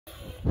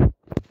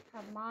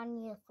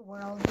Harmonious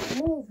World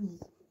movie.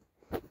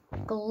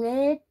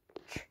 Glitch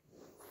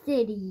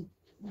City,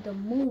 the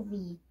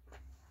movie.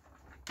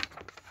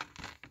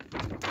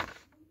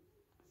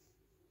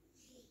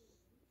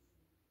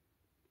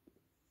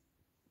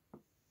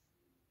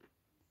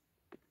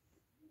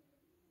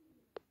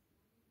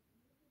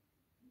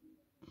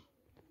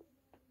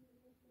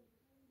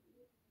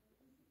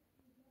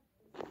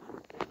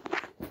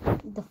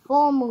 The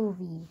full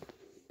movie.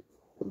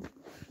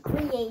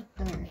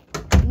 Creator,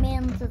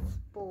 Man's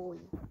Boy.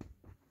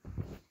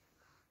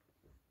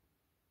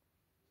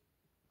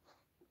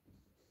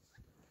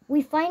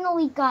 We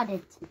finally got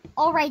it.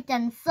 Alright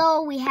then,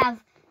 so we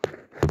have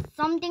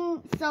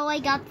something, so I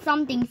got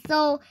something.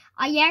 So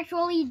I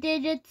actually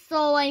did it,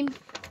 so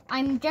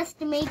I'm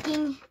just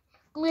making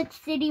Glitch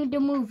City the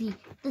movie.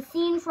 The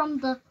scene from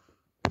the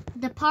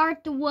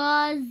part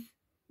was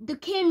the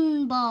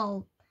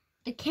cannonball.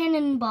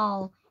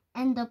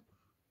 And the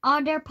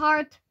other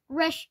part,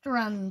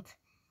 restaurant.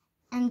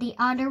 And the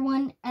other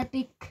one,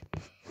 epic,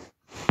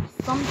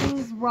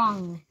 something's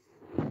wrong.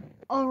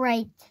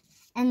 Alright,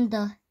 and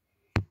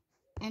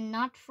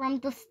not from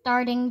the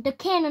starting, the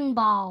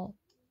cannonball.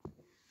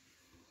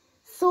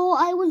 So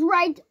I was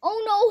right.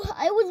 Oh no,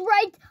 I was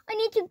right. I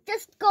need to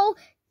just go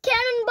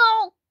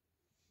cannonball.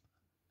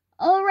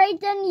 Alright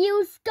then,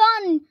 use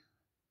gun.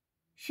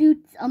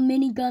 Shoots a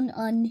minigun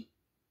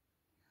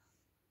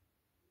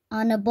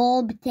on a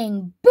bulb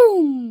thing.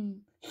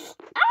 Boom!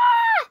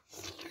 Ah!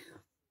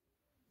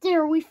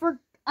 There,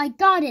 I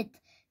got it.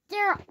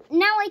 There,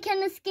 now I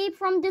can escape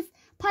from this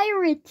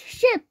pirate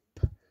ship.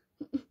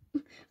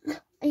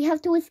 I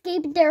have to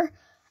escape there.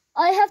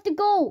 I have to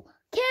go.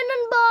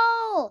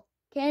 Cannonball!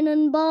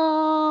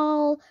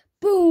 Cannonball!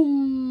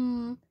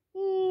 Boom!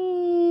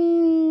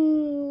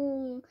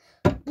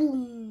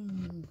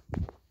 Boom!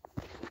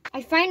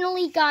 I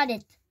finally got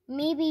it.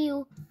 Maybe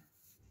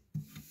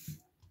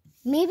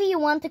you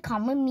want to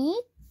come with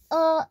me?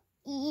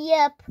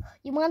 Yep.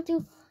 You want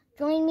to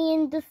join me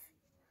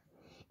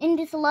in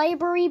this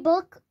library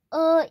book?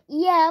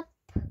 Yep.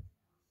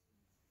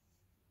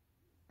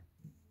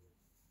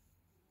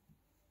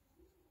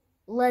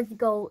 Let's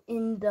go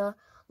in the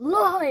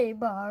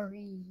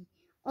library.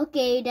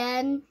 Okay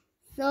then.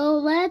 So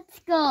let's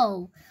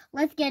go.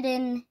 Let's get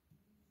in.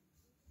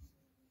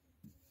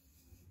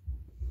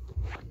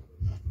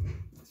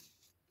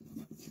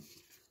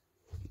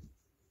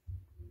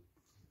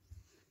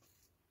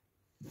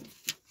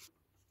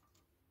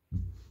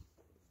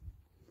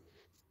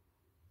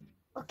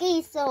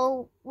 Okay,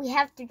 so we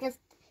have to just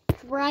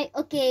try.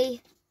 Okay,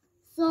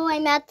 so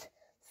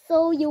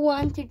so you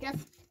want to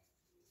just,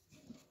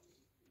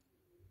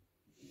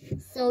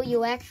 so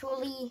you've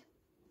actually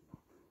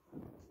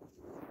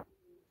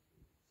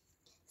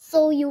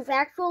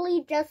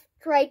just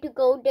tried to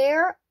go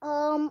there.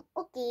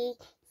 Okay,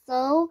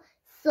 so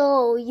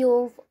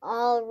you've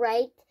all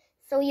right.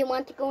 So you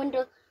want to go in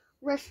the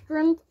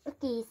restaurant?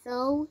 Okay,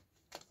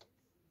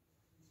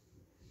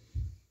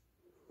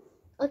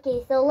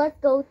 so let's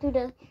go to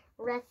the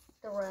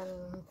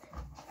restaurant.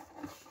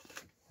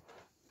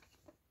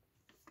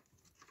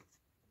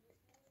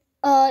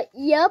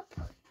 Yep.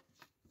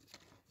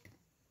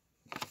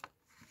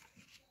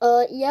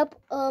 Yep.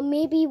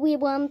 Maybe we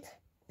want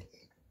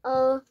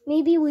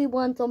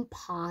some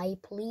pie,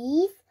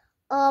 please.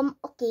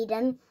 Okay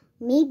then.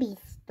 Maybe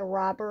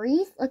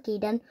strawberries. Okay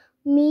then.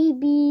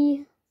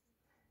 Maybe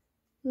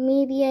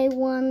I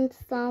want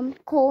some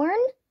corn.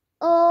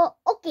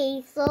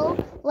 Okay, so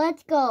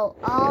let's go.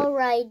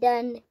 Alright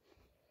then.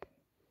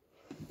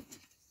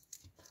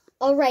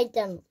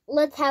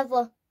 Let's have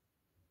a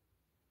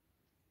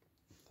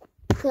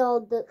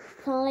till the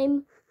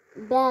time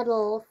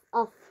battles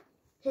of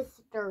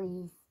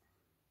histories.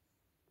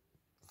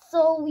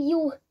 So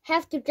you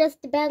have to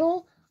just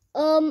battle.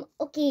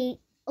 Okay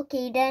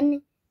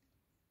then.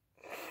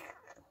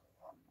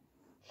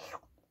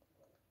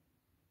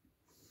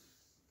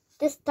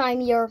 This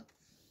time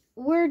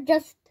we're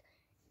just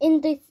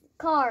in this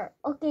car.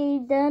 Okay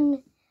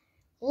then,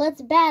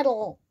 let's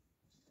battle.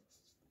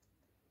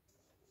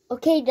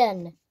 Okay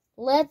then,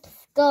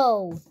 let's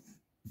go.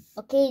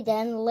 Okay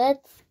then,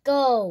 let's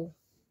go.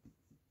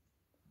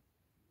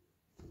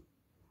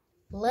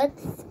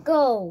 Let's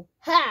go.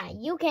 Ha!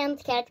 You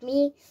can't catch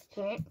me.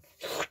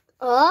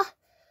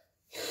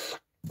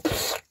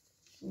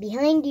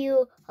 Behind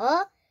you.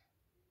 Huh?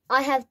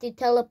 I have to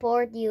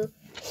teleport you.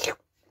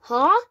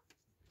 Huh?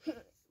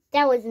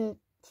 That wasn't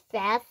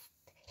fast.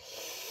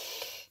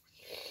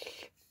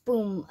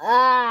 Boom.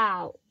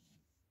 Ow.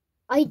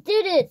 I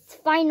did it.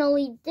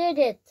 Finally did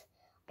it.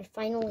 I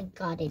finally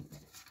got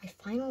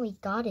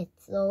it.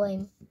 So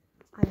I'm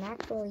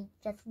actually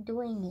just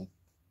doing it.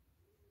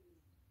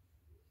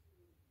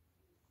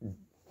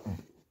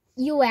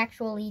 You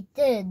actually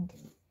did.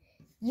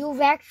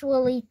 You've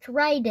actually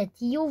tried it.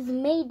 You've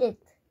made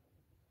it.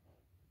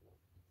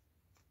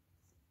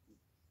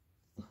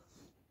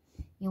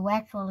 You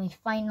actually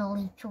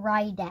finally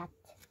tried that.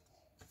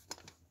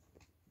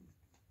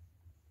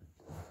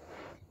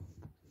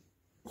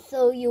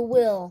 So you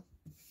will.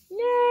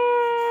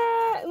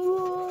 No!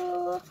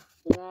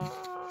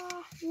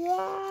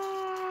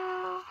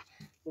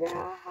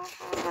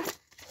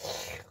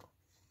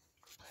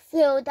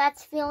 too.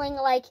 That's feeling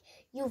like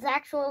you've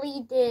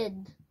actually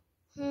did.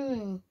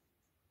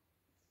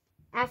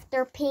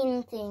 After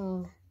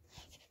painting.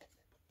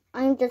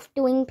 I'm just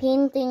doing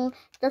painting.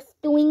 Just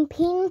doing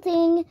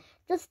painting.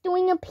 Just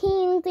doing a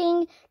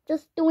painting.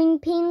 Just doing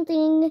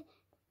painting.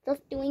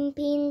 Just doing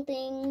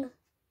painting.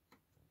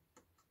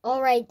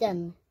 Alright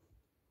then.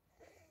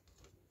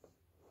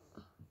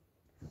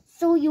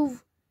 So you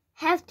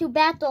have to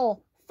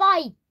battle.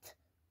 Fight.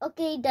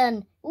 Okay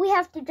then. We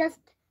have to just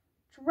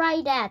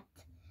try that.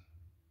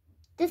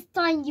 This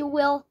time you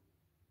will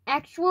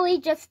actually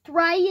just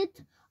try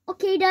it.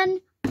 Okay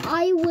then.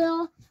 I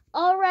will.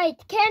 Alright.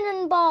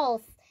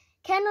 Cannonballs.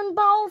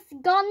 Cannonballs,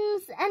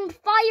 guns, and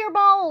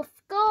fireballs.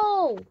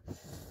 Go.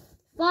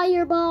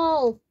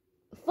 Fireball.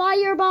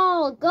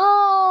 Fireball.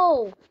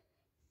 Go.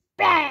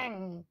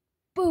 Bang.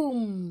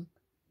 Boom.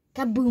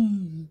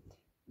 Kaboom.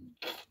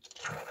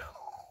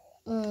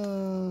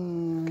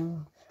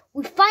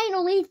 We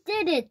finally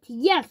did it.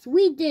 Yes,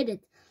 we did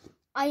it.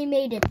 I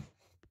made it.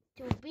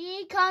 To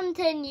be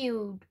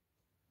continued.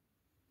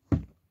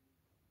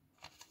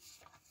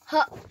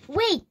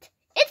 Wait.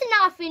 It's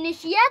not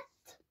finished yet.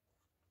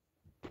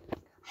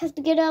 I have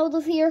to get out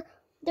of here.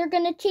 They're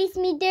gonna chase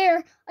me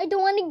there. I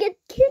don't want to get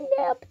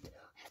kidnapped.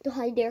 I have to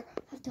hide there.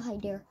 I have to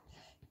hide there.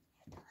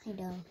 I have to hide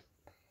down.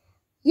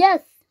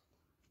 Yes.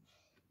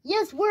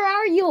 Yes, where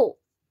are you?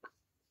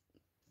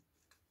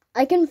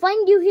 I can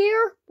find you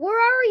here. Where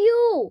are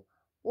you?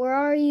 Where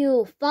are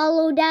you?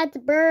 Follow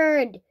that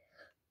bird.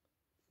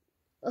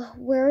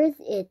 Where is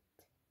it?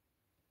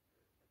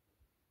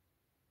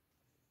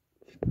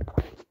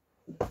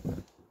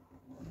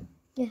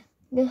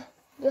 Yeah.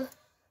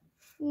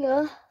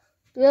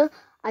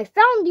 I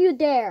found you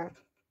there.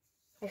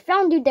 I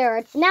found you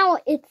there. Now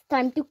it's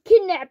time to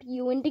kidnap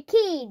you in the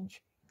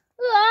cage.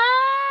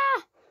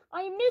 Ah!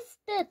 I missed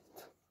it.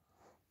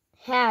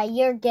 Ha,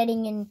 you're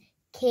getting in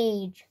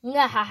cage.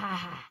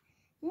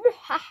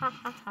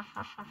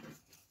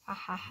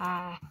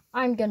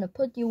 I'm gonna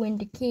put you in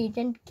the cage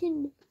and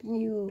kidnap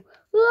you.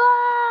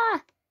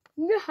 Ah!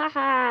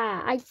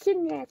 I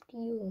kidnapped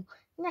you.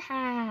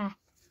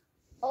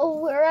 Oh,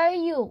 where are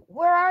you?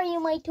 Where are you,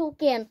 my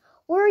toucan?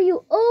 Where are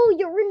you? Oh,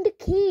 you're in the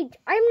cage.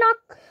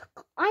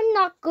 I'm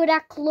not good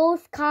at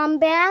close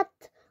combat.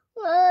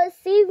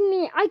 Save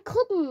me. I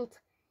couldn't.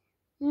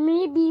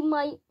 Maybe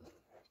my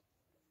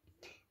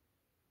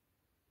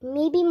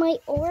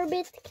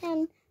orbit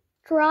can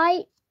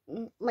try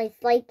my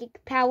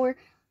psychic power.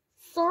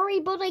 Sorry,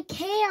 but I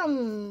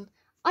can.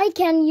 I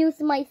can use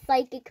my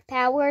psychic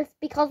powers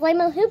because I'm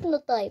a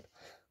hypnotype.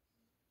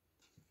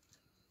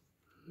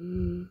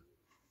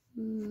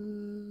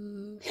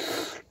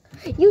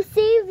 You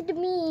saved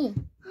me.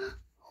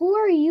 Who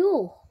are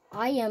you?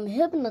 I am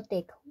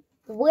Hypnotic.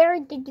 Where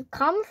did you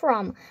come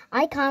from?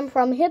 I come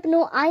from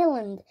Hypno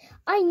Island.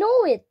 I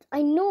know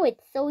it.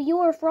 So you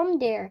are from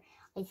there.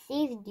 I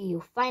saved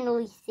you.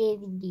 Finally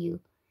saved you.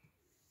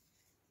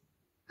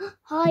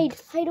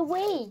 Hide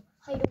away.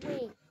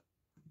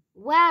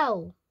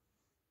 Wow.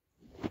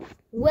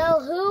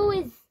 Well,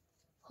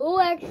 who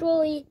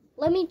actually?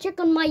 Let me check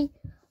on my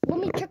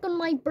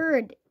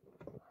bird.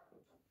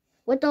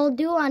 What I'll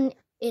do on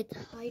it,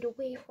 hide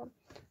away from.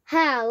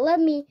 Let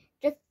me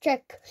just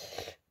check.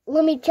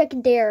 Let me check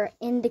there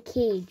in the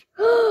cage.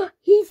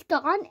 He's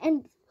gone.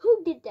 And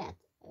who did that?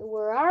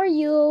 Where are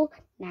you?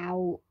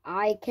 Now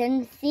I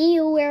can see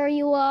you where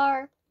you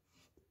are.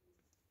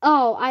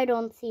 Oh, I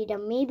don't see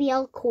them. Maybe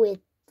I'll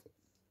quit.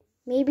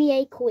 Maybe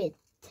I quit.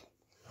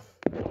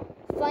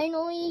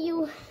 Finally,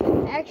 you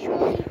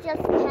actually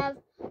just have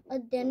a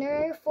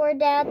dinner for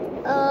that.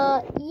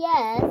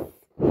 Yes.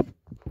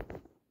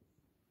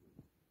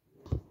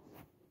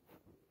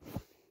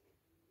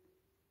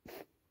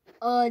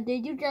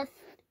 Did you just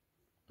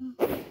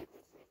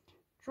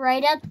try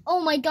that? Oh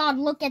my god,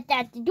 look at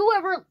that. Did you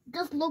ever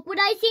just look what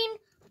I seen?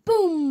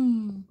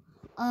 Boom!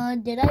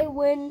 Did I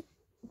win?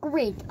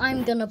 Great,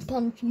 I'm gonna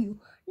punch you.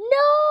 No!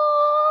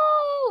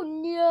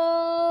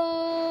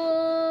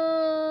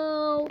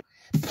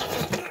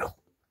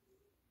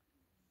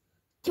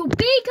 To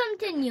be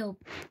continued.